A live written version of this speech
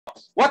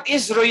What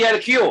is Royal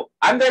Q?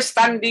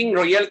 Understanding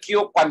Royal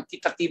Q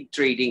quantitative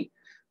trading.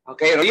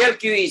 Okay, Royal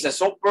Q is a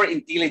super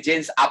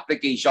intelligence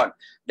application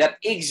that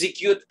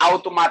execute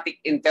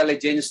automatic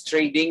intelligence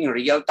trading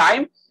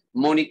real-time,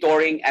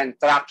 monitoring and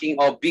tracking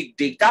of big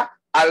data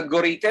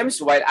algorithms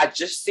while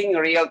adjusting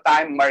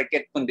real-time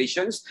market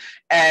conditions,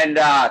 and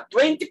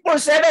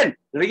 24/7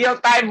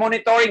 real-time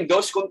monitoring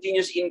those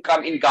continuous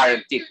income in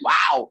guaranteed.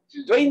 Wow!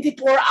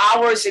 24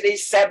 hours a day,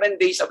 7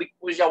 days a week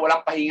po siya,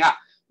 walang pahinga.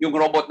 Yung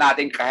robot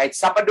natin kahit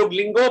Sabado,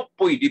 Linggo,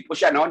 pwede po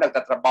siya, no?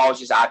 Nagtatrabaho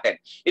siya sa atin.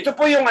 Ito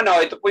po yung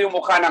ito po yung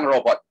mukha ng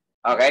robot.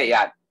 Okay,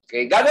 yan.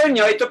 Okay, gagawin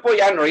nyo, ito po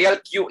yan, Royal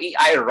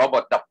QEI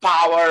robot, the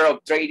power of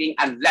trading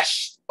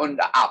unleashed on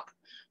the app.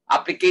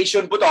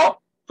 Application po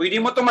to. Pwede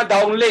mo ito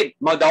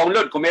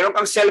ma-download. Kung meron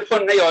kang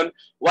cellphone ngayon,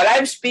 while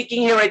I'm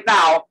speaking here right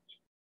now,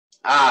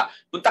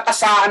 punta ka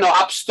sa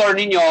App Store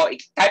ninyo,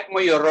 i-type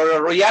mo yung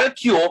Royal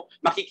Q,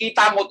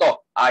 makikita mo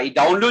to.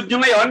 I-download nyo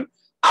ngayon,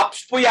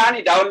 apps po yan,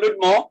 i-download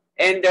mo,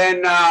 and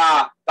then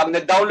pag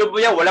na-download mo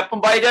yan, wala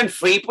pong bayad yan,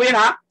 free po yan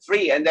ha,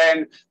 free. And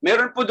then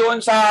meron po doon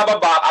sa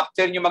baba,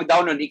 after nyo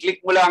mag-download,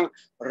 i-click mo lang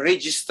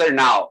register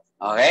now.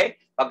 Okay?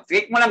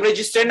 Pag-click mo lang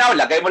register now,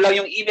 lagay mo lang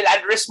yung email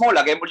address mo,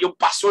 lagay mo yung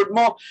password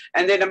mo,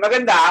 and then ang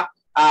maganda,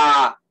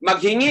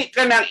 maghingi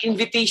ka ng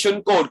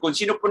invitation code kung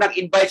sino po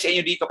nag-invite sa inyo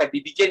dito, kaya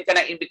bibigyan ka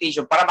ng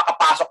invitation para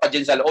makapasok ka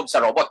dyan sa loob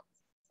sa robot.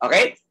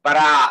 Okay?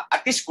 Para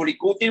at least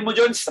kulikutin mo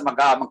dyan,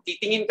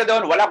 magtitingin ka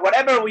doon,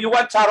 whatever you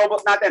want sa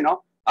robot natin,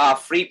 no?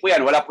 Free po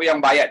yan, wala po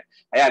yung bayad.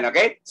 Ayan,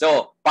 okay?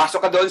 So,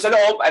 pasok ka doon sa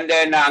loob, and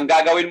then ang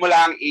gagawin mo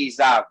lang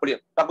is,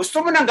 pag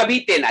gusto mo nang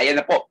gamitin,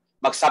 ayan na po,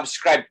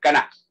 mag-subscribe ka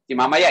na.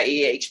 Mamaya,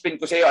 i-explain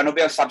ko sa iyo ano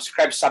ba yung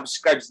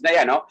subscribes na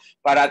yan, no?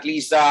 Para at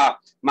least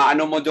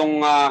maano mo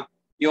dong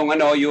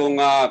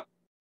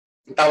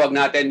tawag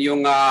natin,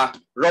 yung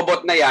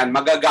robot na yan,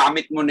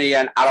 magagamit mo na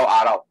yan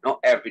araw-araw, no?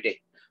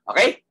 Everyday.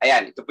 Okay?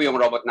 Ayan, ito po yung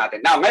robot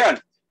natin. Now,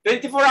 ngayon,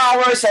 24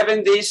 hours,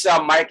 7 days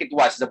market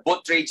watch. The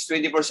bot trades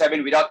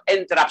 24/7 without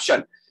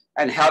interruption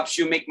and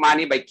helps you make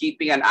money by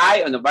keeping an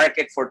eye on the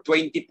market for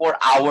 24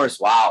 hours.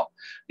 Wow!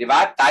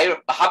 Diba?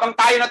 Habang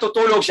tayo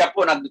natutulog, siya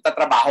po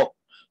nagtatrabaho.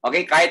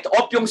 Okay, kahit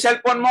off yung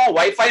cellphone mo,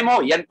 wifi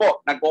mo, yan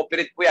po,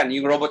 nag-ooperate po yan,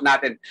 yung robot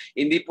natin.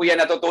 Hindi po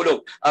yan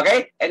natutulog.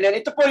 Okay? And then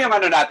ito po yung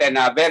natin,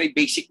 very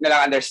basic na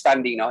lang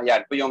understanding, no?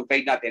 Yan po yung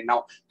trade natin.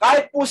 Now,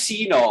 kahit po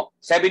sino,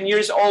 7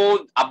 years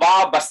old,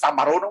 basta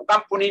marunong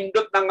kang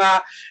punindot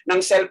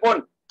ng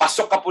cellphone,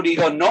 pasok ka po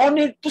dito. No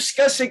need to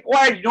skills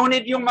required. No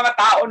need yung mga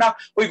tao na,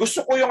 uy,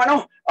 gusto ko yung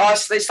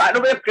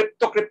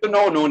crypto,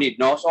 no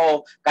need, no?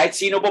 So, kahit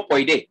sino po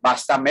pwede.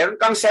 Basta meron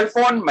kang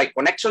cellphone, may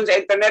connection sa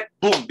internet,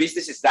 boom,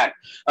 business is done.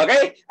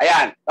 Okay?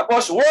 Ayan.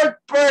 Tapos,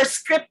 world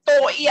first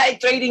crypto AI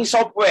trading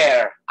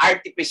software,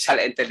 artificial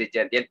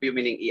intelligence. Yan po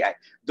yung meaning AI.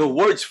 The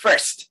world's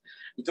first.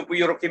 Ito po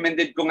yung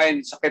recommended ko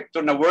ngayon sa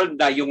crypto na world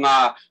na yung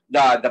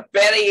the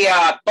very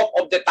top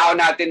of the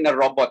town natin na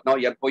robot, no?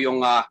 Yan po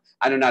yung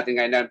natin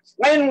ngayon.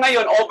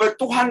 Ngayon over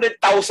 200,000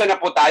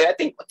 na po tayo. I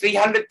think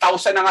 300,000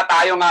 na nga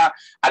tayo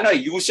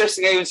users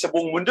ngayon sa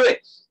buong mundo eh.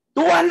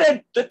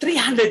 200 to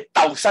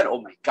 300,000. Oh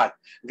my God.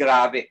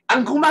 Grabe.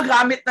 Ang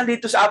gumagamit na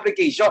dito sa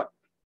application.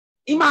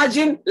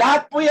 Imagine,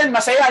 lahat po yan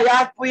masaya.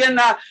 Lahat po yan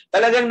na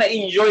talagang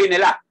na-enjoy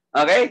nila.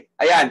 Okay?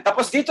 Ayan.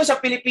 Tapos dito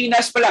sa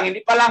Pilipinas pa lang,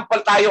 hindi pa lang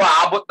tayo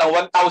aabot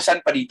na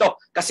 1,000 pa dito.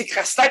 Kasi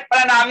start pa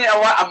lang namin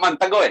a month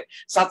ago eh.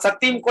 Sa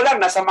team ko lang,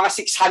 nasa mga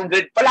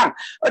 600 pa lang.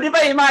 O di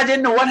ba,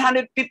 imagine,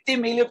 150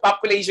 million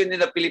population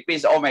in the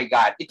Philippines. Oh my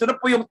God. Ito na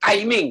po yung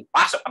timing.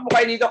 Pasok na po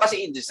kayo dito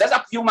kasi in just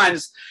a few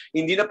months,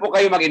 hindi na po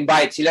kayo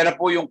mag-invite. Sila na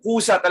po yung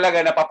kusa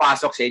talaga na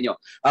papasok sa inyo.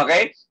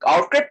 Okay?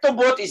 Our crypto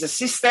bot is a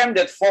system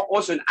that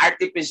focus on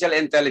artificial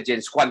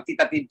intelligence,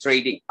 quantitative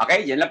trading.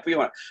 Okay? Yan lang po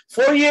yung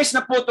 4 years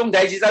na po itong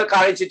digital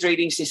currency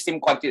trading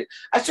system quantity.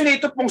 Actually,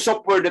 ito pong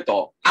software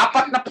nito,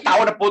 4 na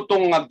taon na po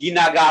itong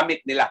ginagamit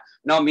nila.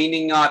 No?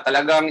 Meaning,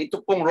 talagang ito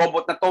pong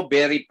robot na to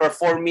very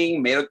performing,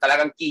 meron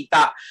talagang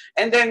kita.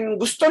 And then,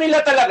 gusto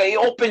nila talaga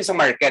i-open sa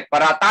market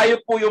para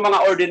tayo po yung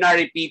mga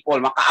ordinary people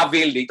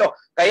maka-avail dito.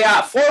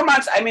 Kaya 5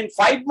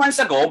 months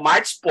ago,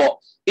 March po,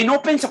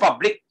 in-open sa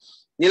public.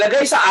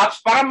 Nilagay sa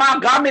apps para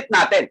magamit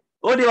natin.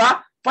 O, di ba?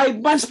 5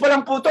 months pa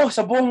lang po to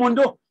sa buong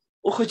mundo.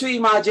 O, could you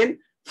imagine?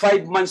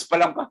 5 months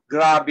pa lang pa.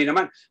 Grabe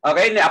naman.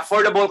 Okay,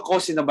 affordable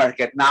cost in the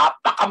market.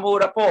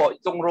 Napakamura po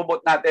itong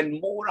robot natin.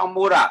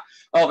 Murang-mura.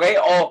 Okay,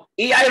 o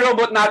AI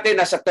robot natin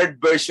nasa 3rd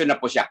version na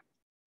po siya.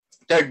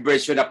 3rd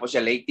version na po siya,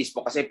 latest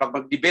po. Kasi pag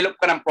mag-develop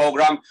ka ng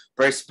program,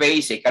 first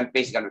phase, second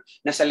phase, ganun,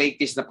 nasa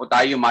latest na po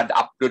tayo,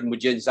 ma-upload mo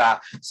dyan sa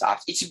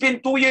apps. It's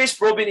been 2 years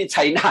proven in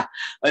China.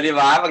 O, di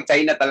ba? Pag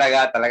China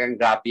talagang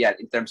grabe yan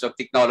in terms of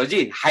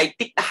technology.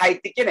 High-tech na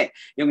high-tech yan eh,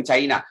 yung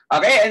China.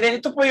 Okay? And then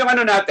ito po yung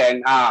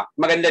natin,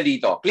 maganda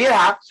dito. Clear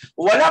ha?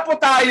 Wala po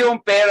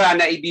tayong pera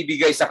na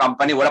ibibigay sa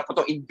company. Wala po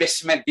itong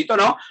investment dito,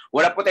 no?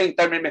 Wala po tayong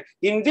term.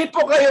 Hindi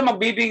po kayo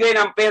magbibigay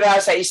ng pera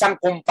sa isang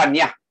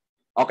kumpanya.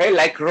 Okay?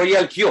 Like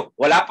Royal Q.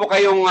 Wala po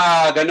kayong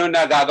ganun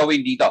na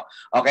gagawin dito.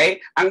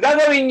 Okay? Ang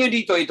gagawin nyo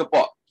dito, ito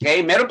po.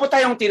 Okay? Meron po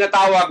tayong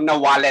tinatawag na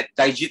wallet,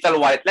 digital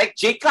wallet, like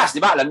GCash,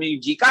 di ba? Alam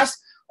niyo yung GCash?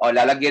 O,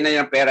 lalagyan na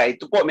niya ng pera.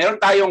 Ito po, meron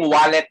tayong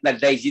wallet na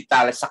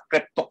digital sa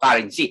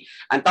cryptocurrency.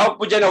 Ang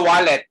tawag po dyan na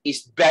wallet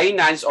is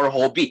Binance or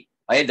Hobby.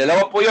 Ay,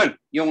 dalawa po yun.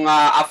 Yung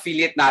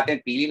affiliate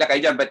natin, pili na kayo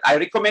dyan. But I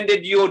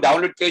recommended you,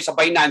 download kayo sa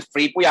Binance.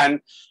 Free po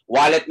yan.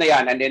 Wallet na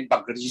yan. And then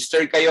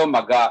pag-register kayo,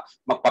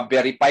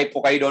 magpa-verify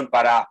po kayo doon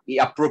para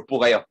i-approve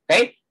po kayo.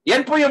 Okay?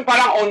 Yan po yung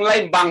parang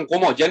online bangko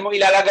mo. Diyan mo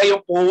ilalagay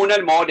yung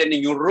puhunan mo, then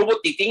yung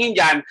robot titingin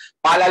dyan,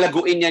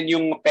 palalaguin yan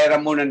yung pera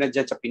mo na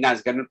nandiyan sa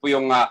finance. Ganun po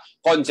yung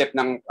concept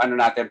ng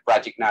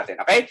project natin.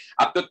 Okay?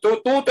 Up to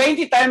 20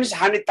 times,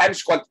 100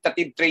 times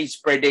quantitative trades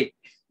per day.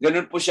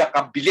 Ganun po siya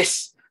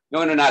kabilis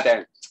yung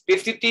natin.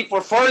 50T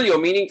portfolio,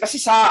 meaning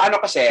kasi sa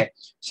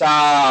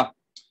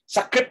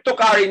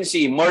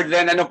cryptocurrency, more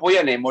than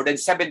more than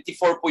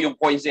 74 po yung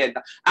coins yan.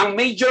 Ang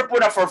major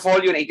po na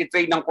portfolio na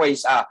iti-trade ng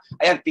coins,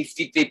 ayan,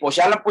 53 po.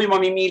 Siya lang po yung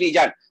mamimili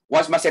dyan.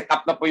 Once ma-set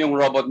up na po yung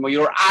robot mo,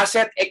 your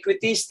asset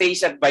equity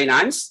stays at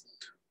Binance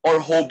or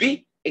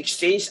Hobby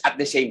exchange at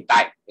the same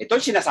time. Ito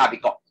yung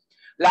sinasabi ko.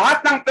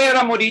 Lahat ng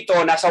pera mo dito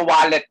nasa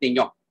wallet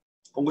ninyo.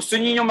 Kung gusto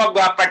niyo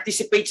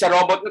mag-participate sa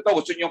robot na to,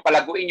 gusto niyo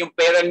palaguin yung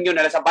pera niyo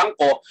na nasa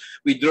bangko,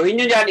 withdrawin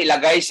niyo yan,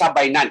 ilagay sa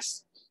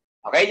Binance.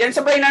 Okay, dyan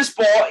sa Binance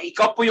po,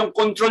 ikaw po yung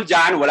control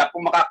dyan, wala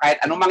pong kahit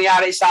anong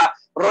mangyari sa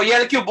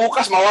Royal Q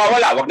bukas,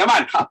 mawawala, wag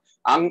naman.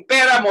 Ang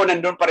pera mo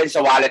nandun pa rin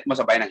sa wallet mo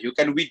sa Binance. You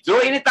can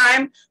withdraw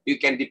anytime,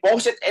 you can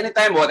deposit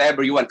anytime,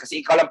 whatever you want,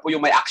 kasi ikaw lang po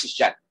yung may access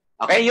dyan.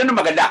 Okay, yun ang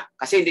maganda,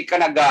 kasi hindi ka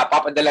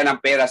nagpapadala ng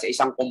pera sa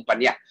isang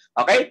kumpanya.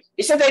 Okay,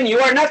 isa din, you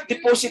are not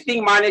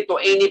depositing money to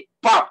any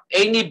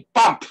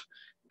pump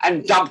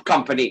and dump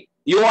company.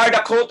 You are the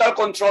total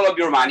control of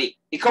your money.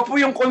 Ikaw po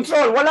yung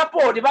control, wala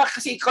po, di ba?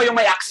 Kasi ikaw yung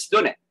may access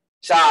dun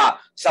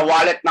sa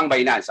wallet ng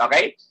Binance,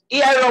 okay?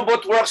 AI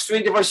Robot works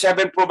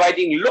 24/7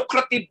 providing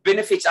lucrative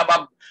benefits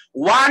above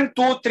 1,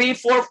 2, 3,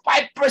 4,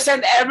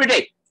 5% every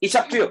day. It's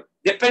up to you,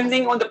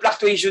 depending on the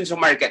fluctuations of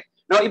market.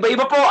 No,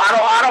 iba-iba po,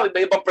 araw-araw,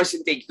 iba-ibang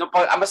percentage. No,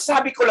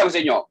 masasabi ko lang sa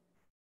inyo,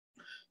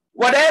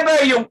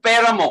 whatever yung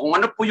pera mo, kung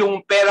ano po yung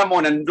pera mo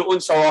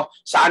nandoon sa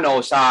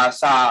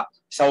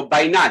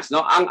Binance, no?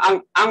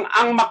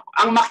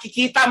 Ang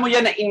makikita mo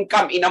yan na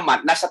income in a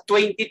month nasa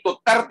 20 to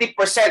 30%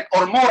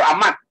 or more a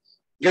month.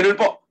 Ganun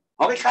po.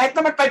 Okay, kahit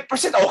naman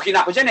 5%, okay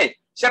na ako dyan eh.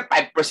 Sir,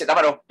 5%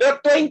 naman. Oh.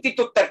 Pero 20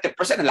 to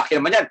 30%, ang laki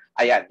naman yan.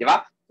 Ayan, di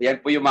ba? Ayan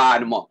po yung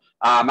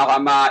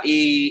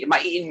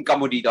mai-income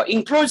mo dito.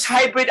 Includes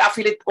hybrid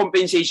affiliate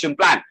compensation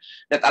plan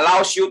that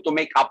allows you to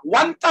make up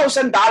 $1,000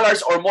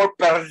 or more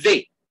per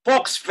day.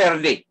 Folks, per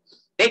day.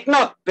 Take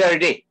note, per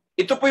day.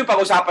 Ito po yung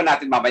pag-usapan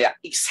natin mamaya.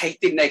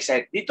 Excited na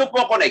excited. Dito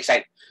po ako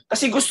na-excited.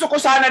 Kasi gusto ko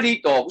sana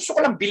dito, gusto ko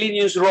lang bilhin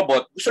yung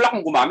robot, gusto lang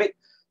akong gumamit.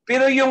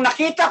 Pero yung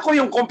nakita ko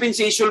yung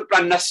compensation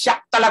plan,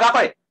 na-shock talaga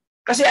ko eh.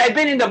 Kasi I've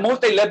been in the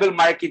multi-level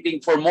marketing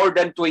for more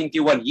than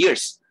 21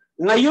 years.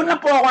 Ngayon na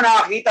po ako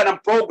nakakita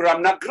ng program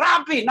na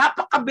grabe,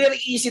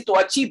 napaka-very easy to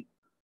achieve.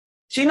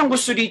 Sinong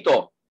gusto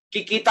dito?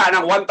 Kikita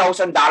ng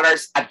 $1,000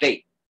 a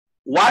day.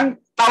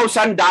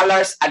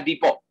 $1,000 a day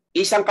po.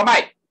 Isang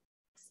kamay.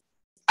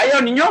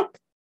 Ayaw ninyo?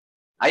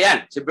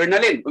 Ayan, si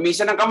Bernalyn,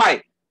 umisa ng kamay.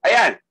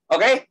 Ayan,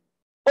 okay?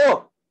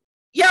 Oh,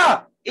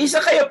 yeah.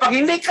 Isa kayo, pag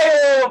hindi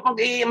kayo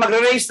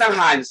mag-raise ng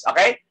hands,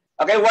 okay?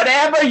 Okay,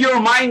 whatever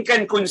your mind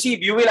can conceive,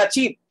 you will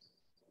achieve.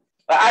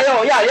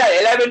 Ayaw,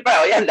 11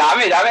 pa. Yan,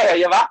 dami,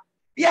 di ba?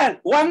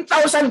 Yan,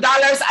 $1,000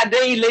 a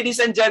day,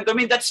 ladies and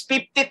gentlemen. That's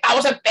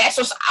 50,000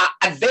 pesos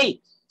a day.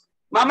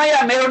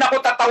 Mamaya, meron ako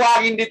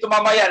tatawagin dito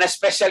mamaya na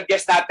special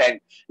guest natin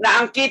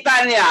na ang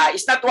kita niya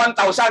is not 1,000,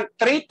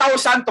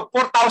 3,000 to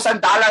 $4,000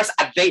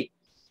 a day.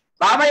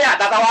 Mamaya,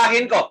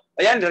 tatawagin ko.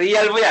 Ayan,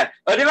 real mo yan.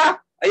 O, di ba?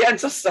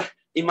 Ayan,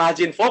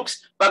 imagine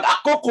folks, pag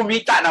ako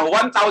kumita ng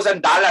 $1,000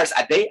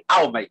 a day,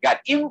 oh my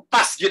God,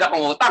 impas yun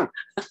akong utang.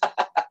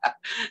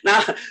 Na,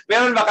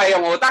 meron ba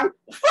kayong utang?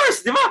 Of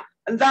course, di ba?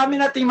 Ang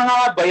dami nating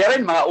mga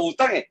bayarin, mga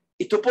utang eh.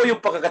 Ito po yung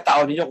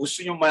pagkakataon ninyo.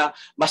 Gusto nyo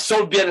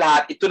ma-solve yan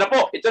lahat. Ito na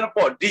po.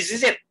 This is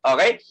it.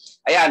 Okay?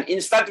 Ayan,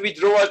 instant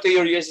withdrawal to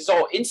your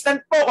USSO.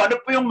 Instant po. Ano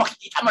po yung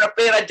makikita mo na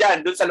pera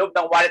dyan doon sa loob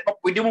ng wallet mo?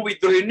 Pwede mo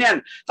withdrawin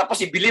yan. Tapos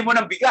ibili mo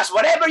ng bigas.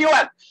 Whatever you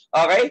want.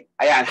 Okay?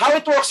 Ayan. How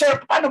it works, sir?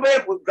 Paano ba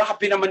yan?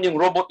 Grabe naman yung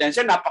robot yan,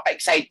 sir.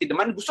 Napaka-excited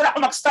naman. Gusto na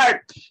ako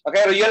mag-start.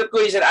 Okay? RoyalCo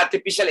is an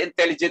artificial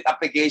intelligence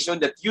application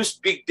that use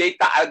big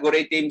data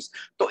algorithms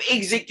to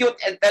execute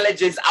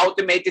intelligence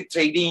automated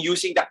trading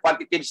using the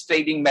quantitative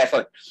trading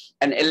method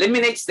and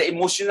eliminates the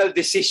emotional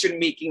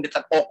decision-making that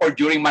occur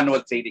during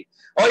manual trading.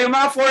 O yung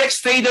mga forex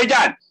trader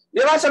dyan,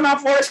 di ba sa mga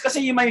forex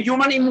kasi yung may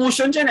human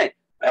emotion dyan eh.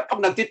 Pag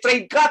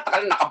nagtitrade ka,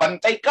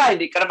 nakabantay ka,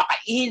 hindi ka na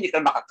makaihin, hindi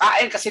ka na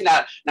makakain kasi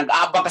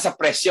nag-aabang ka sa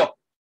presyo.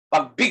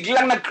 Pag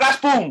biglang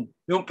nag-crash, boom,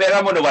 yung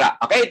pera mo nawala.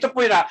 Okay, ito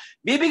po yun na,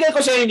 bibigay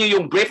ko sa inyo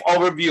yung brief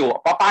overview,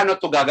 paano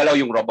to gagalaw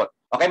yung robot.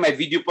 Okay, may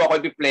video po ako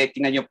i-play,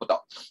 tingnan nyo po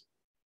to.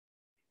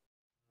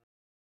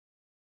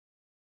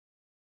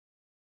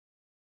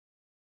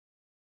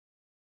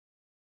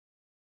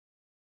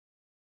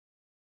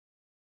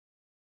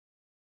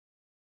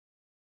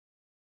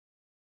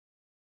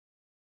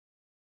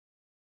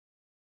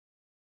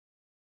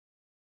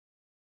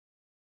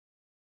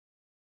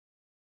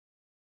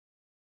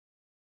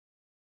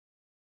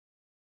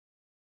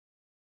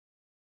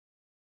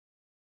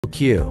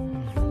 Q.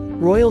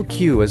 Royal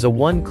Q is a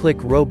one-click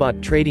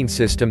robot trading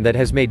system that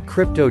has made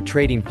crypto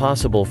trading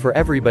possible for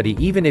everybody,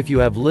 even if you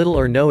have little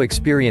or no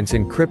experience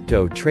in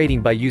crypto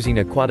trading, by using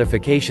a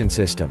quantification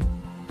system.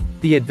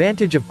 The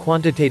advantage of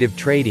quantitative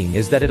trading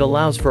is that it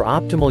allows for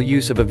optimal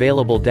use of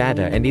available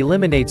data and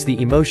eliminates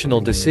the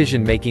emotional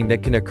decision-making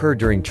that can occur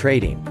during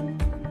trading.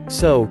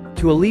 So,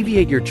 to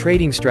alleviate your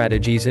trading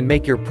strategies and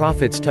make your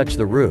profits touch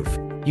the roof,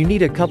 you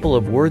need a couple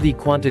of worthy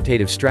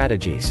quantitative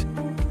strategies.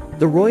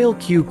 The Royal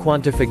Q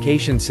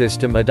quantification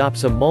system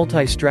adopts a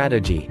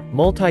multi-strategy,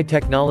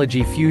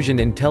 multi-technology fusion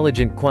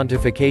intelligent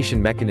quantification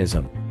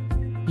mechanism.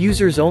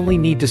 Users only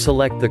need to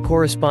select the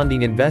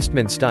corresponding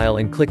investment style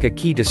and click a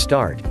key to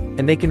start,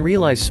 and they can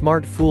realize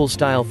smart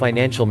fool-style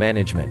financial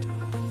management.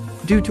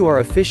 Due to our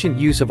efficient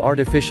use of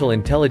artificial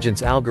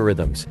intelligence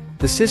algorithms,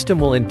 the system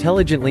will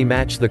intelligently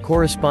match the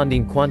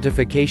corresponding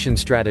quantification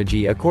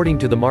strategy according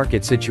to the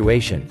market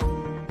situation.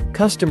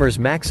 Customers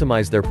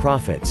maximize their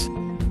profits.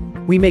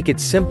 We make it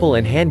simple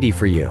and handy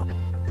for you.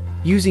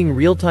 Using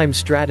real-time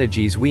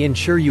strategies, we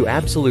ensure you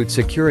absolute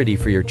security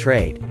for your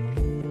trade.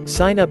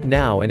 Sign up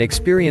now and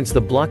experience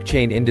the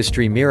blockchain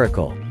industry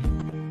miracle.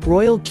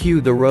 Royal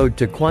Q, the road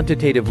to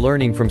quantitative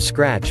learning from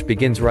scratch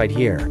begins right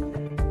here.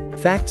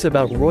 Facts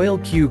about Royal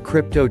Q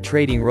crypto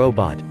trading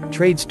robot: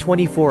 trades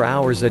 24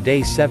 hours a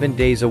day, 7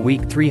 days a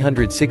week,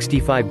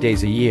 365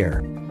 days a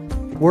year.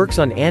 Works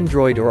on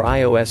Android or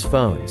iOS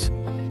phones.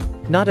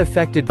 Not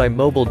affected by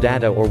mobile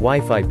data or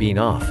Wi-Fi being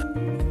off.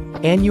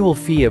 Annual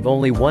fee of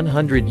only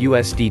 $100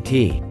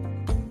 USDT.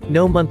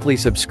 No monthly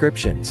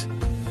subscriptions.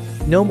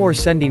 No more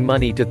sending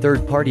money to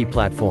third-party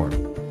platform.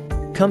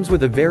 Comes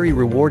with a very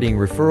rewarding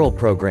referral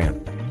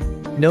program.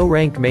 No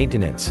rank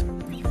maintenance.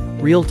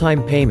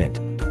 Real-time payment.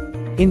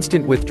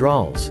 Instant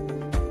withdrawals.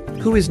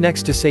 Who is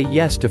next to say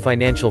yes to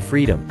financial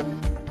freedom?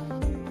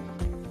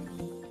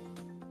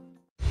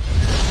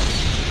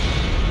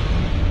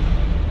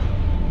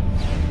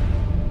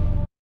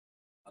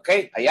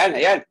 Okay,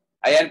 ayan.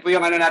 Ayan po yung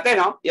ano natin,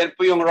 no? Yan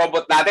po yung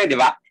robot natin, di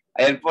ba?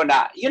 Ayan po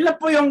na, yun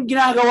lang po yung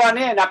ginagawa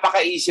niya.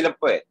 Napaka-easy lang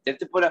po eh.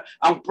 Dito po na,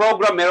 ang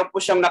program, meron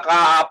po siyang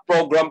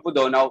naka-program po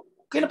doon. Now,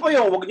 okay na po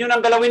yun. Huwag nyo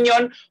nang galawin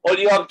yun.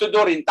 All you have to do,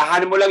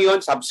 rintahan mo lang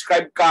yun,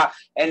 subscribe ka,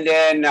 and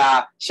then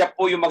siya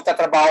po yung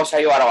magtatrabaho sa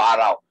iyo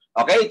araw-araw.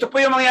 Okay, ito po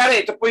yung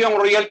mangyari. Ito po yung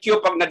Royal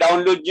Q pag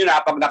na-download nyo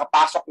na, pag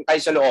nakapasok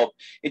kayo sa loob.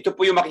 Ito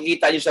po yung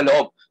makikita nyo sa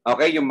loob.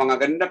 Okay, yung mga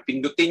ganun na,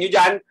 pindutin nyo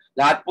dyan.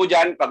 Lahat po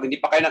dyan, pag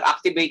hindi pa kayo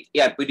nag-activate,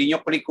 yan, pwede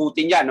nyo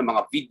klikutin yan ng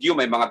mga video,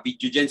 may mga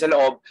video dyan sa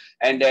loob.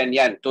 And then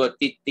yan,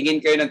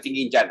 tingin kayo ng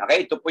tingin dyan.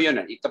 Okay, ito po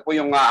yun. Ito po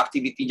yung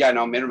activity dyan.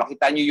 No? Meron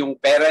makita nyo yung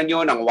pera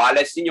nyo, ng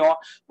wallets niyo.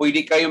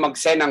 Pwede kayo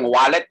mag-send ng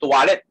wallet to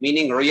wallet,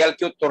 meaning Royal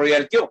Q to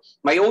Royal Q.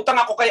 May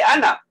utang ako kay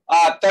Ana.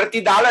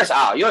 $30.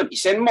 Yun,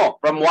 isend mo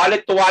from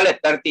wallet to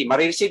wallet, 30.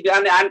 Marireceive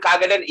yan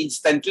kaagad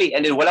instantly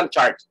and then walang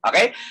charge.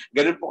 Okay?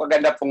 Ganun po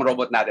kaganda pong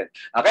robot natin.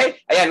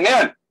 Okay? Ayan,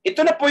 ngayon, ito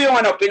na po yung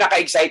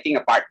pinaka-exciting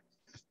na part.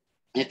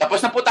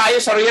 Tapos na po tayo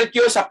sa Royal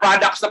Q, sa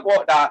products na po,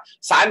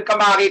 saan ka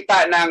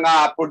makakita ng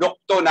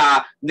produkto na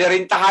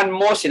nirintahan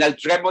mo,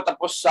 sinaldre mo,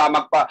 tapos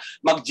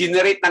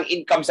mag-generate ng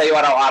income sa iyo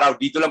araw-araw.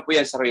 Dito lang po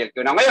yan sa Royal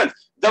Q. Na ngayon,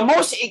 the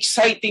most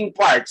exciting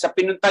part sa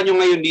pinunta nyo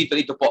ngayon dito,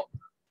 ito po.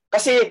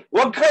 Kasi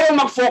huwag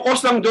kayong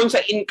mag-focus lang doon sa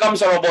income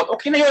sa robot.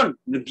 Okay na yun.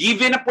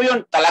 Given na po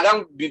yun.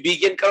 Talagang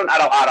bibigyan ka ron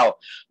araw-araw.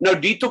 Now,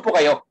 dito po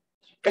kayo.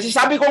 Kasi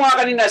sabi ko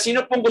nga kanina,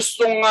 sino pong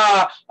gustong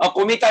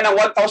kumita ng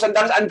 $1,000?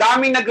 Ang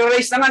daming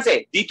nag-raise naman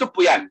eh. Dito po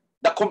yan.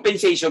 The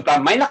compensation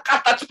plan. May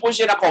nakatouch po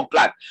siya na comp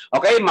plan.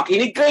 Okay?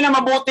 Makinig kayo na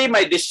mabuti.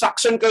 May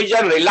distraction kayo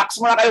dyan. Relax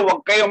muna kayo.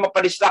 Huwag kayong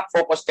mapadistract.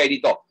 Focus kayo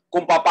dito.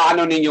 Kung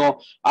paano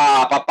ninyo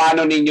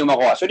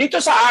makuha. So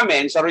dito sa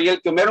amin, sa Royal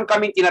Q, meron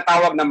kaming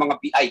tinatawag ng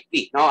mga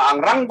VIP. No? Ang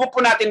ranggo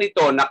po natin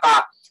dito,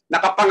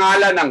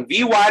 nakapangalan ng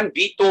V1,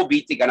 V2,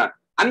 V3, gano'n.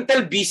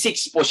 Until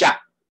B6 po siya.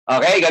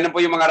 Okay? Ganun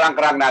po yung mga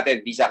rank-rank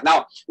natin. B6.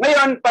 Now,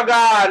 ngayon, pag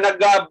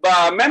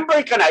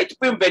nag-member ka na, ito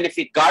po yung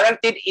benefit.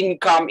 Guaranteed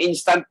income,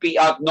 instant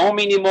payout, no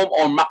minimum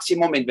or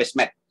maximum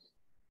investment.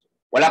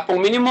 Wala pong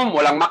minimum,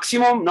 walang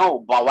maximum,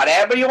 no.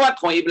 Whatever you want.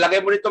 Kung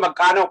ilagay mo nito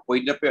magkano,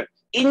 pwede na po yun.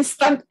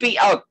 Instant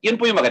payout, yun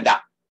po yung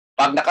maganda.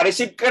 Pag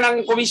naka-receive ka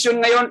ng commission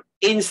ngayon,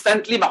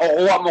 instantly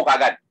makukuha mo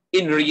kagad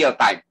in real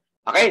time.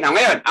 Okay? Na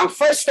ngayon, ang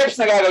first steps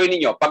na gagawin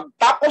ninyo,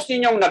 pagtapos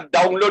ninyong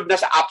nag-download na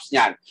sa apps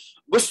niyan,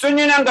 gusto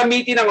niyo nang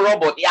gamitin ng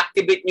robot,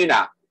 i-activate niyo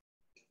na,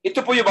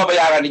 ito po yung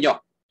babayaran ninyo.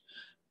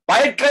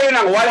 Bayad kayo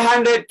ng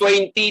 $120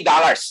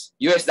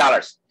 US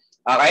dollars.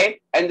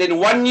 Okay? And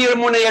then 1 year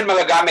mo na yan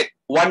magagamit.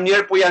 1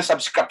 year po yan,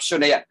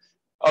 subscription na yan.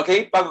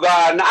 Okay? Pag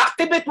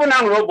na-activate mo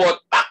na ang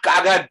robot,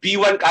 kaagad,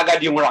 B1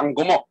 kaagad yung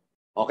ranggo mo.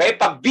 Okay?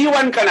 Pag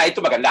B1 ka na, ito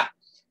maganda.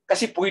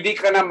 Kasi pwede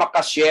ka na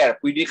makashare,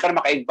 pwede ka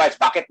na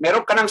maka-invite. Bakit?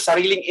 Meron ka ng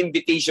sariling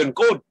invitation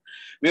code.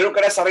 Meron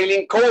ka na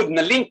sariling code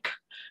na link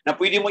na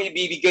pwede mo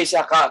ibibigay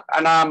sa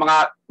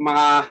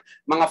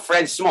mga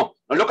friends mo.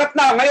 Look at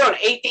now, ngayon,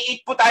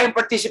 88 po tayong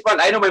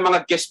participant. I know may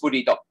mga guests po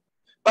dito.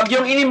 Pag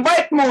yung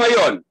in-invite mo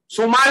ngayon,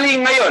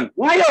 sumali ngayon,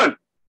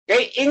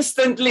 Okay,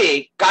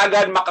 instantly,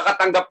 kagad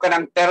makakatanggap ka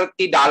ng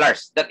 $30.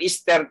 That is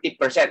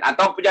 30%. Ang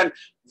tawag po dyan,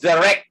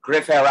 direct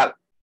referral.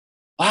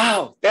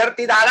 Wow,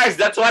 $30.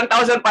 That's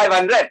 1,500.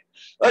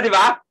 O, di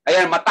ba?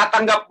 Ayan,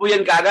 matatanggap mo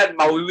yan kagad,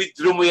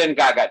 ma-withdraw mo yan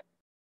kagad.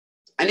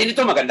 And then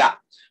ito maganda.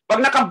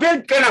 Pag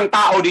naka-build ka ng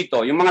tao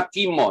dito, yung mga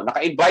team mo,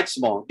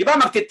 naka-invites mo, di ba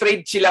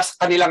magti-trade sila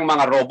sa kanilang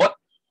mga robot?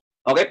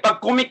 Okay,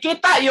 pag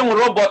kumikita yung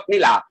robot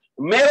nila,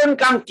 meron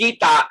kang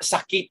kita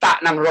sa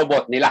kita ng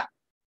robot nila.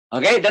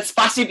 Okay, that's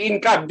passive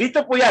income.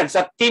 Dito po yan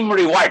sa team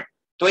reward,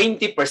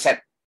 20%.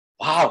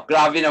 Wow,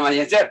 grabe naman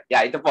yan, sir.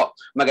 Yeah, ito po,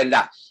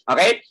 maganda.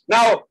 Okay,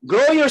 now,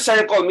 grow your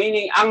circle,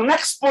 meaning ang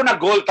next po na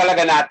goal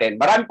talaga natin,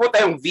 marami po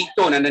tayong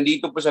Vito na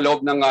nandito po sa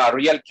loob ng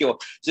Royal Q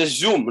sa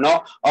Zoom,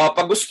 no?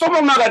 Pag gusto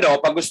mong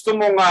pag gusto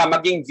mong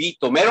maging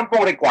Vito, meron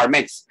pong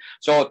requirements.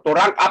 So, to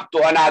rank up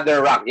to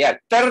another rank, yan,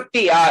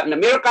 30,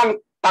 meron kang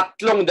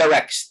tatlong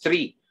directs,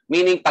 3,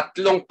 meaning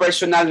tatlong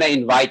personal na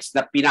invites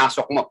na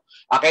pinasok mo.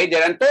 Okay,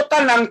 then ang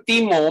total ng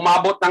team mo,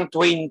 umabot ng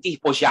 20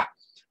 po siya.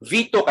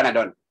 Vito ka na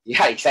doon.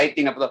 Yeah,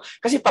 exciting na po to.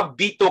 Kasi pag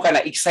Vito ka na,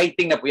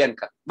 exciting na po yan.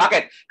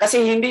 Bakit?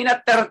 Kasi hindi na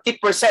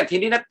 30%,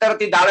 hindi na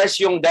 $30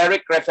 yung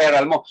direct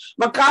referral mo.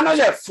 Magkano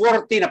siya?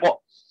 40 na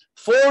po.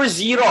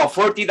 $40.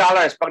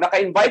 Pag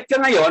naka-invite ka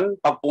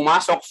ngayon, pag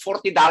pumasok,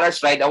 $40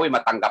 right away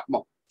matanggap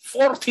mo.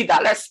 $40.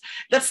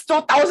 That's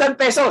 2,000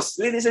 pesos,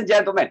 ladies and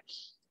gentlemen.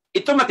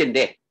 Ito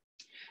matindi.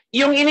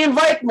 Yung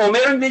in-invite mo,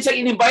 meron din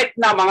siyang in-invite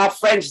na mga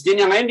friends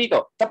din niya ngayon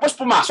dito. Tapos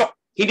pumasok.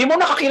 Hindi mo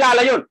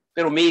nakakilala yun.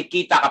 Pero may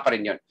kita ka pa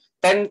rin yun.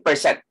 10%.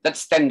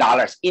 That's $10.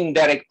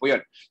 Indirect po yun.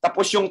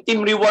 Tapos yung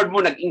team reward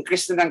mo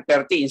nag-increase na ng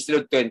 30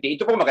 instead of 20.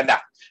 Ito po maganda.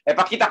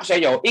 Pakita ko sa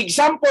inyo.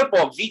 Example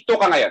po, Vito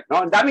ka ngayon.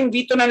 No? Ang daming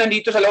Vito na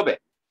nandito sa loob eh.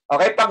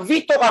 Okay? Pag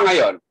Vito ka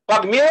ngayon,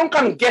 pag mayroon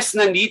kang guest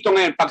nandito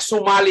ngayon, pag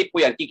sumali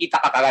po yan,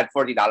 kikita ka kagad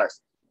 $40.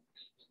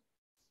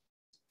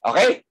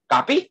 Okay?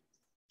 Copy?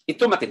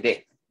 Ito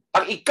matindi.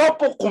 Pag ikaw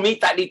po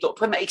kumita dito,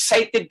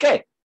 na-excited ka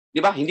eh.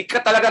 Di ba? Hindi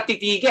ka talaga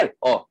titigil.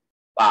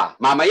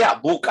 Mamaya,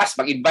 bukas,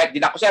 mag-invite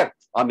din ako, sir.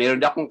 Meron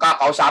din akong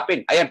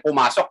kakausapin. Ayan,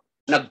 pumasok.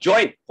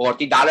 Nag-join.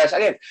 $40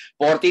 again.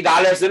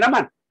 $40 na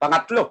naman.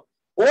 Pangatlo.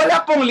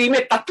 Wala pong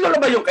limit. Tatlo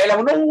na ba yung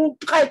kailangan? No,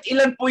 kahit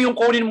ilan po yung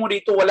kunin mo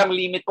dito, walang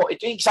limit po.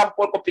 Ito yung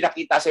example ko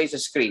pinakita sa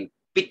screen.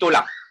 7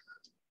 lang.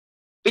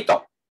 7.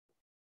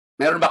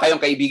 Meron ba kayong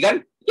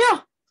kaibigan?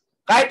 Yeah.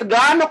 Kahit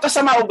gaano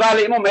kasama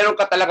ugali mo, meron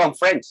ka talagang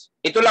friends.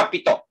 Ito lang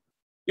 7.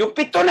 Yung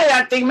 7 na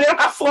yan, meron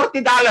ka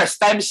 $40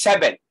 times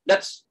 7.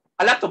 That's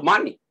a lot of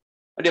money.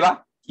 Di ba?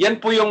 Yan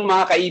po yung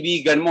mga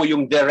kaibigan mo,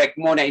 yung direct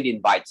mo na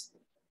in-invites.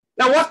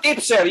 Now, what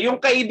if, sir, yung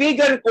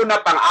kaibigan ko na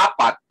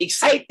pang-apat,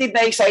 excited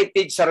na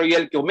excited sa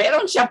Royal Q,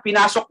 meron siyang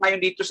pinasok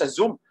ngayon dito sa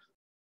Zoom.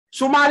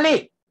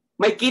 Sumali.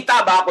 May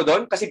kita ba ako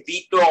doon? Kasi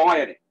dito ako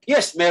ngayon.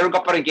 Yes, meron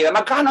ka pa rin kita.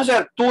 Magkano,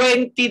 sir?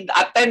 $10.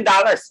 $10,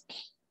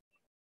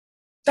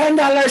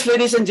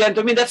 ladies and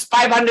gentlemen, that's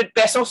 500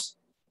 pesos.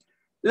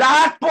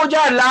 Lahat po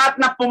dyan, lahat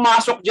na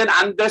pumasok dyan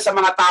under sa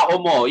mga tao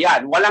mo,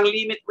 yan, walang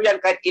limit po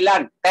yan kahit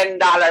ilan, $10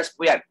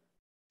 po yan.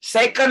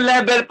 Second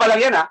level pa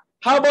lang yan ha.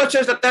 How about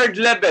sir sa third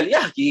level?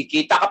 Yeah,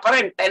 kikita ka pa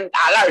rin, $10.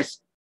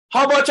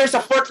 How about sir sa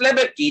fourth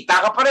level?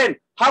 Kita ka pa rin.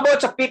 How about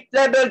sa fifth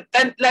level,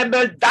 10th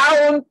level,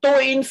 down to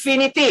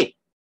infinity?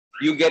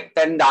 You get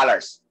 $10.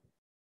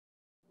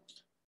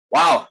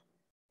 Wow.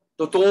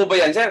 Totoo ba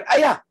yan, sir?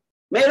 Ay,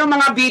 mayroong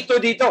mga Vito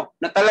dito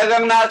na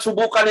talagang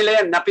nasubukan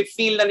nila yan,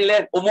 napifeel na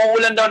nila yan.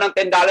 Umuulan daw ng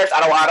 $10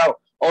 araw-araw.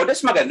 Oh,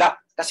 that's maganda.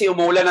 Kasi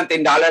umuulan ng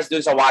 $10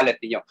 dun sa wallet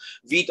niyo.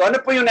 Vito,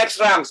 ano po yung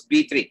next ranks?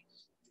 B3.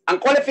 Ang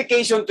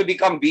qualification to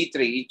become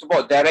B3, ito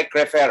po, direct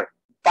refer.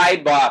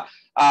 5,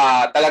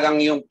 talagang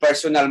yung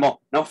personal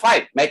mo. No,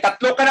 5. May 3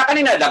 ka na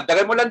kanina,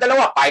 dagdagan mo lang 2,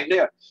 5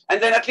 na yun. And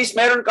then at least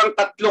meron kang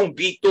 3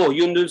 B2,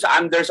 yun dun sa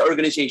under sa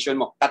organization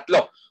mo. 3.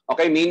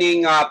 Okay,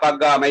 meaning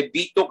pag may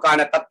B2 ka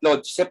na 3,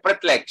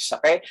 separate legs,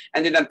 okay?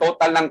 And then ang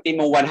total ng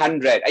team mo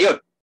 100. Ayun,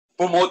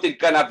 promoted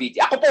ka na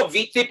V3. Ako po,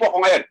 V3 po ako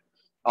ngayon.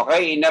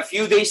 Okay, in a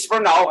few days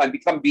from now, I'll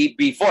become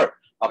B4.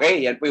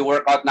 Okay, yan po yung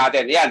workout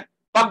natin. Yan.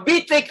 Pag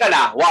B3 ka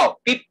na, wow,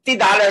 $50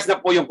 na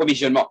po yung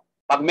commission mo.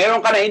 Pag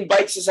meron ka na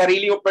invite sa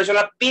sarili mo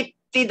personal, $50.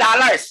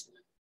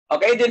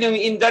 Okay, then yung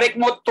indirect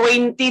mo,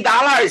 $20.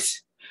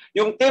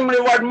 Yung team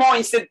reward mo,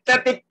 instead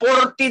 $30,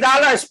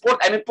 $40.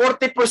 40%.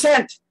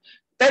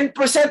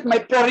 10%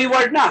 may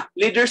pro-reward na.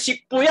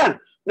 Leadership po yan.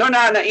 No,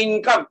 na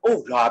income.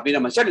 Oh, grabe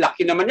naman siya.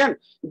 Laki naman yan.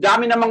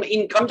 Dami namang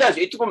income dyan. So,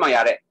 ito po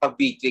mangyari pag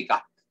B3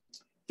 ka.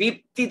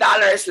 $50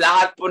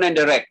 lahat po ng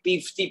direct.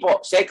 50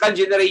 po. Second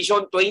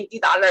generation, $20.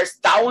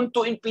 Down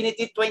to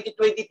infinity,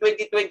 2020,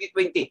 2020,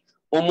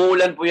 2020.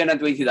 Umulan po yan ng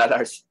 $20.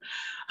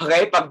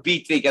 Okay? Pag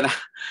B3 ka na.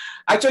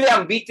 Actually,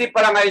 ang B3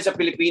 pa lang ngayon sa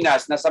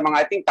Pilipinas, nasa mga,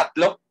 I think, 3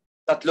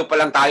 pa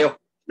lang tayo.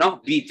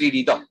 No? B3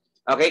 dito.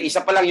 Okay?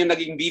 Isa pa lang yung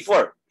naging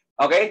B4.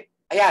 Okay?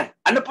 Ayan.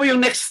 Ano po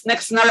yung next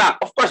na lang?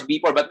 Of course,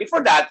 B4. But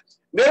before that,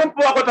 meron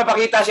po ako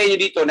papakita sa inyo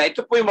dito na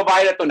ito po yung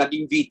babae na ito,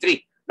 naging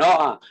B3.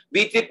 No?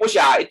 B3 po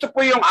siya. Ito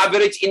po yung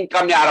average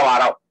income niya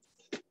araw-araw.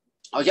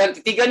 O yan,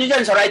 titigan nyo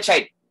dyan sa right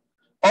side.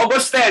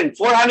 August 10,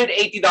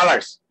 $480.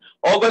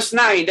 August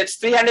 9, that's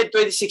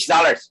 $326.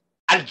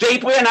 A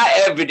day po yan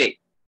ha, everyday.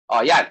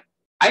 O, yan.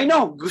 I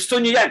know, gusto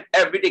niyo yan.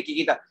 Everyday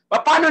kikita.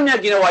 Paano niya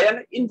ginawa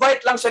yan?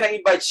 Invite lang siya ng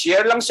invite,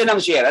 share lang siya ng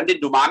share, and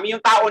then dumami yung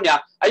tao niya,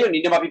 ayun,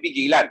 hindi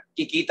mapipigilan.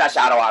 Kikita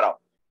siya araw-araw.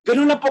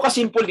 Ganun lang po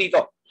kasimple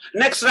dito.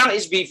 Next rank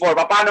is B4.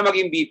 Paano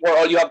maging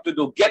B4? All you have to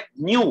do, get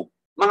new.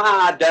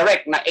 Mga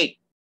direct na 8.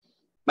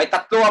 May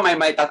 3,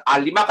 may 5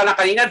 ka na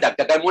kanina,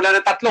 dagdagan mo na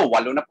ng 3,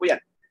 8 na po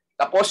yan.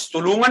 Tapos,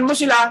 tulungan mo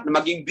sila na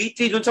maging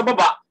B3 dun sa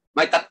baba,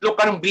 may 3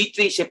 ka ng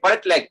B3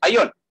 separate leg.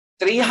 Ayun,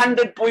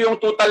 300 po yung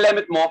total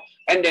limit mo,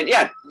 and then,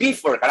 yan,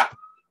 B4 ka na.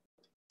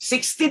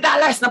 $60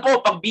 na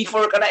po pag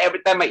B4 ka na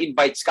every time may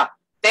invites ka.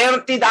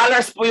 $30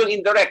 po yung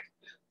indirect.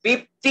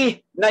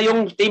 50 na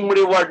yung team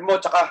reward mo,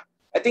 tsaka,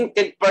 I think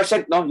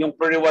 10% no, yung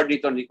per reward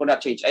dito, hindi ko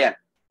na change. Ayan,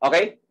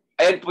 okay?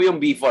 Ayan po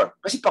yung B4.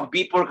 Kasi pag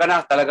B4 ka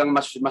na, talagang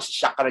mas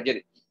shock ka na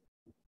dyan.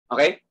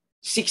 Okay?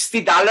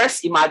 $60,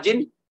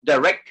 imagine,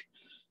 direct.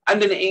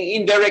 And then,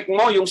 indirect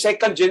mo, yung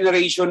second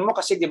generation mo,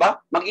 kasi di ba,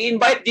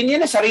 mag-i-invite din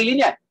yan na sarili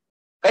niya.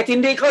 Kahit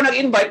hindi ikaw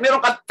nag-invite, meron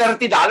ka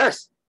 $30.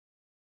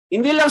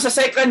 Hindi lang sa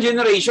second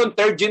generation,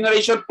 third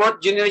generation, fourth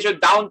generation,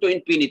 down to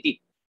infinity.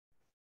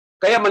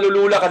 Kaya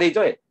malulula ka dito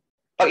eh.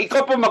 Pag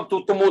ikaw po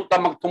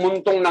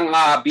magtumuntong ng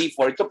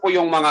B4, ito po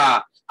yung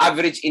mga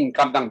average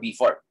income ng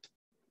B4.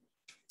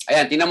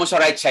 Ayan, tingnan mo sa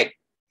right side.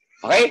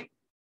 Okay?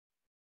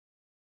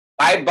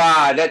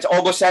 That's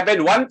August 7,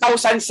 $1,007.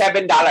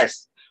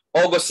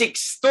 August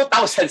 6,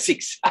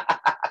 2006.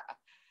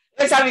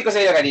 Sabi ko sa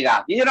inyo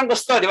kanina, yun yung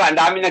gusto, di ba? Ang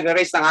dami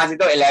nag-raise ng hands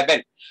ito,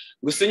 11.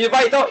 Gusto niyo ba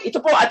ito? Ito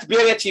po at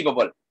very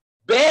achievable.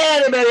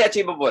 Very, very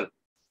achievable.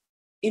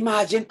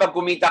 Imagine pag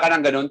kumita ka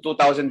ng ganun,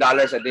 $2,000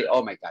 a day.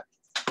 Oh my God.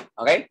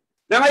 Okay?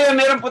 Na ngayon,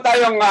 meron po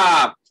tayong,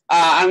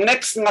 ang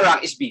next nga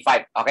rank is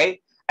B5. Okay?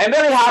 I'm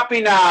very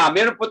happy na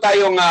meron po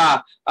tayong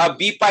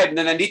B5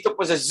 na nandito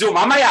po sa Zoom.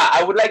 Mamaya,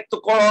 I would like to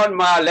call on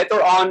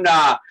later on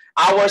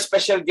our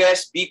special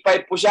guest.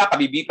 B5 po siya.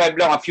 Kami B5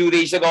 lang a few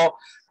days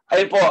ago.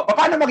 Ayun po,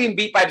 paano maging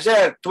B5,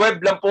 sir? 12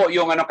 lang po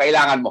yung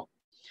kailangan mo.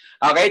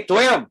 Okay?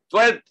 12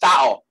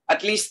 tao. At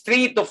least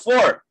 3 to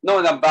 4.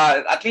 No,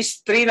 at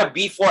least 3 na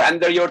B4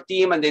 under your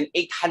team, and then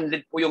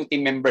 800 po yung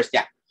team members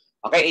niya.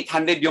 Okay,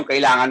 800 yung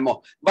kailangan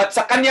mo. But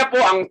sa kanya po,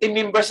 ang team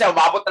members niya,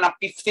 umabot na ng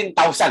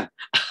 15,000.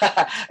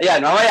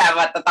 Ayan, mamaya,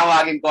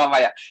 matatawagin ko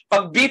mamaya.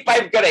 Pag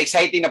B5 ka na,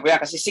 exciting na po yan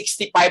kasi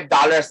 $65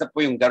 na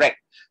po yung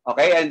direct.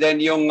 Okay, and then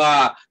yung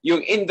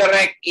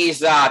indirect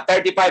is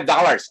 $35.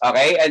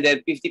 Okay, and then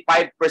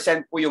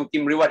 55% po yung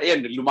team reward.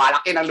 Ayan,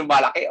 lumalaki ng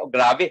lumalaki. Oh,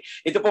 grabe.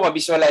 Ito po,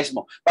 ma-visualize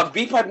mo. Pag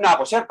B5 na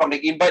ako, sir, pag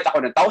nag-invite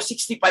ako ng tao,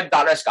 $65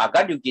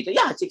 kagad yung kita.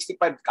 Yeah,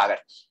 65 kagad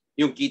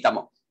yung kita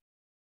mo.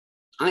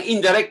 Ang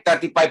indirect,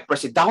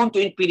 35%. Down to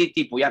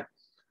infinity po yan.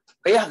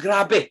 Kaya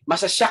grabe,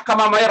 masasyak ka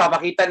mamaya,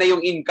 makita na yung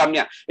income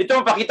niya.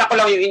 Ito, mapakita ko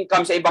lang yung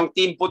income sa ibang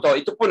team po to.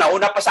 Ito po,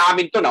 nauna pa sa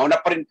amin to. Nauna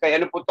pa rin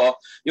kay ano po to,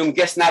 yung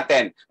guest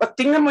natin. But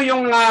tingnan mo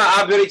yung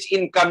average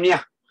income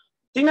niya.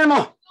 Tingnan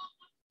mo.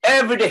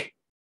 Everyday.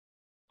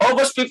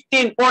 August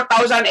 15,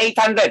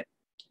 4,800.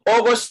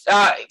 August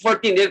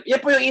 14,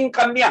 yan po yung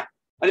income niya.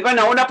 Di ba,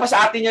 nauna pa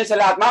sa atin yan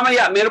sa lahat.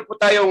 Mamaya, meron po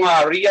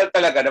tayong real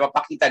talaga na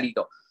mapakita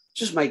dito.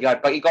 Sus my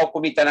God, pag ikaw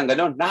kumita ng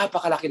gano'n,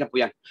 napakalaki na po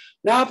yan.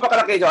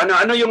 Napakalaki ito.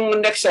 Ano yung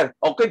next, sir?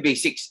 Okay,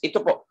 basics. Ito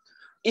po.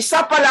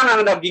 Isa pa lang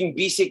ang naging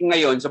basic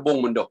ngayon sa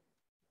buong mundo.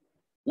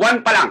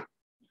 1 pa lang.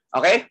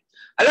 Okay?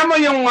 Alam mo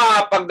yung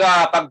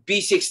pag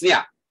basics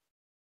niya,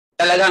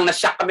 talagang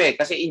na-shock kami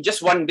kasi in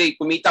just 1 day,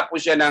 kumita po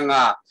siya ng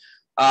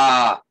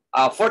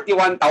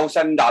 $41,000.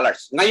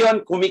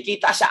 Ngayon,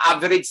 kumikita sa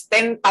average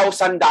 $10,000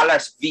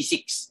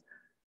 V6.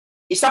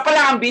 Isa pa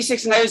lang ang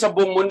B6 ngayon sa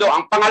buong mundo.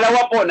 Ang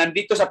pangalawa po,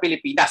 nandito sa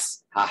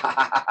Pilipinas.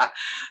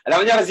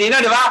 Alam niyo kasi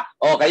sino, di ba?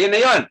 O, kayo na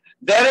yun.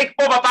 Direct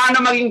po,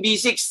 paano maging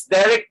B6?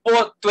 Direct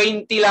po,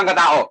 20 lang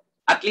katao.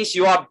 At least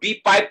you have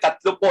B5,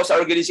 3 po sa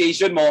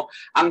organization mo.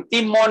 Ang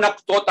team mo na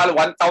total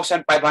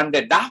 1,500.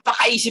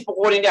 Napaka-easy po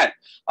kunin yan.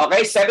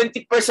 Okay,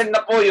 70%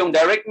 na po yung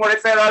direct mo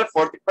referral,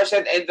 40%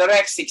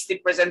 indirect,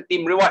 60%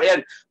 team reward.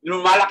 Yan,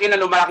 lumalaki na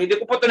lumalaki.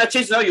 Hindi ko po ito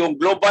na-change, no? Yung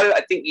global,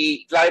 I think,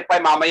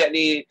 i-clarify mamaya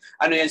ni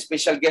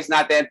special guest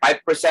natin,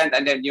 5%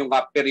 and then yung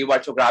per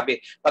reward. So, grabe.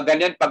 Pag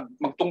ganyan, pag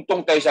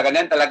magtungtong tayo sa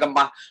ganyan, talagang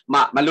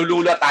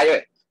malulula tayo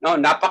eh. No,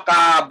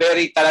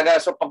 napaka-very talaga.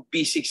 So, pag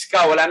P6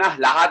 ka, wala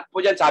na. Lahat po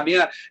dyan. Sabi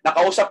nila,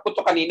 nakausap ko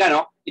to kanina,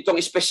 no? Itong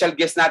special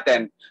guest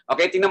natin.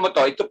 Okay, tingnan mo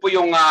to. Ito po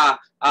yung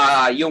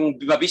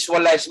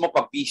visualize mo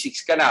pag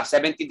P6 ka na.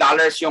 $70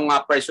 yung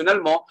personal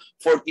mo,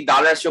 $40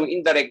 yung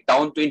indirect,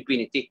 down to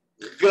infinity.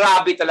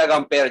 Grabe talaga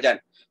ang pera dyan.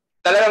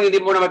 Talagang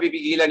hindi mo na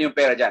mapipigilan yung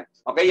pera dyan.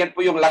 Okay, yan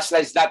po yung last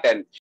slides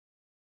natin.